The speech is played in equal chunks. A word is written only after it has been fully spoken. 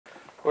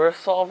We're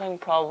solving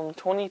problem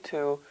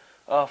 22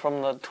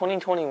 from the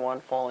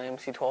 2021 Fall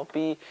AMC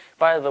 12B.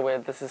 By the way,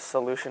 this is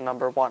solution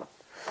number 1.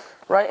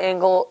 Right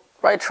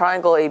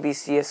triangle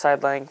ABC is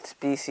side length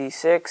BC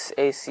 6,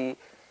 AC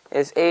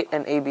is 8,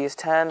 and AB is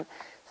 10.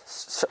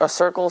 A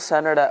circle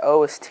centered at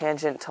O is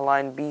tangent to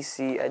line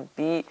BC at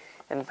B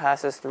and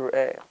passes through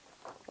A.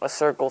 A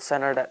circle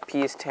centered at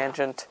P is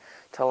tangent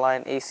to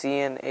line AC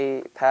and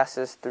A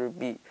passes through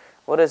B.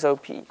 What is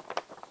OP?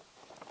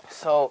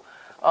 So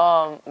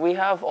we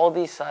have all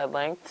these side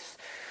lengths,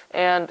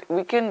 and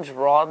we can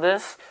draw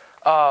this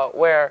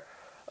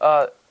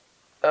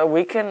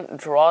we can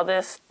draw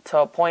this to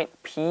a point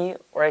P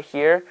right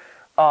here,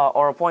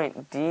 or a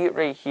point D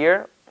right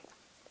here,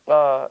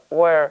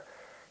 where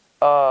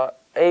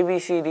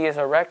ABCD is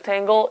a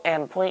rectangle,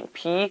 and point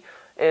P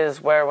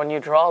is where when you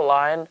draw a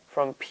line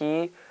from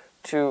P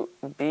to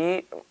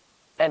B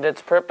and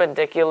it's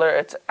perpendicular,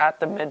 it's at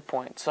the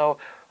midpoint. So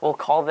we'll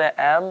call that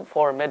M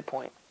for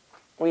midpoint.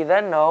 We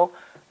then know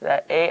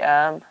that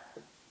AM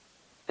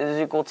is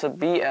equal to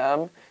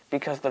BM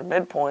because the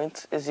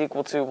midpoint is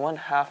equal to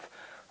 1/2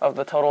 of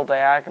the total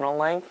diagonal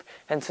length,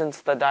 and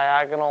since the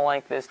diagonal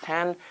length is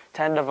 10,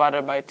 10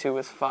 divided by 2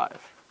 is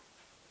 5.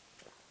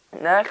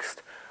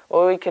 Next,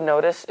 what we can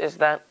notice is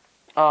that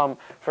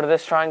for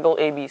this triangle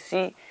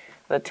ABC,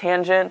 the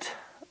tangent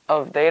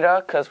of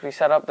theta, because we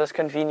set up this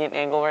convenient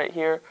angle right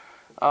here,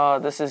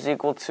 this is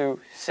equal to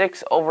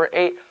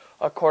 6/8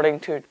 according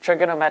to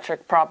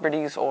trigonometric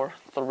properties, or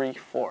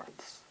 3/4.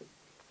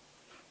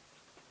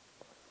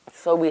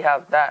 So we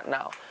have that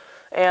now.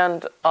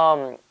 And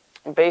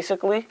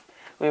basically,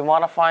 we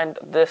want to find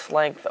this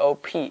length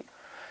OP.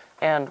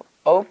 And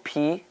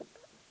OP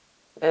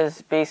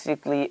is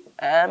basically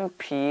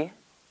MP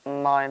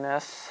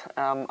minus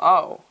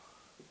MO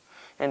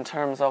in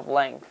terms of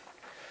length.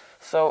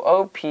 So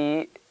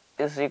OP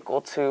is equal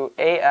to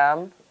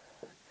AM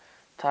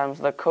times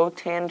the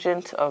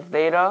cotangent of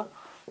theta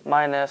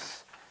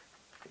minus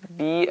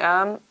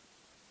BM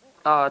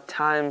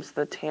times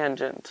the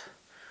tangent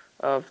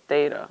of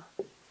theta.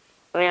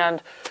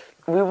 And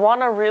we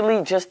want to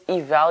really just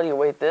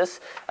evaluate this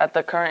at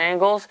the current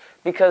angles,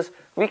 because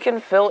we can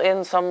fill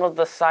in some of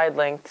the side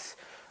lengths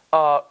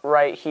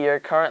right here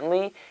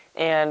currently,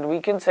 and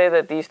we can say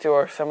that these two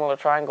are similar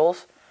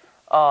triangles.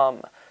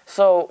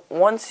 So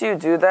once you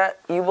do that,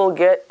 you will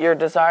get your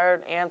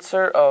desired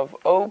answer of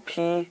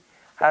OP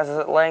has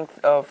a length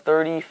of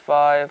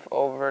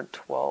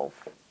 35/12.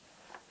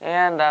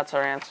 And that's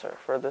our answer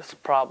for this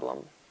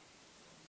problem.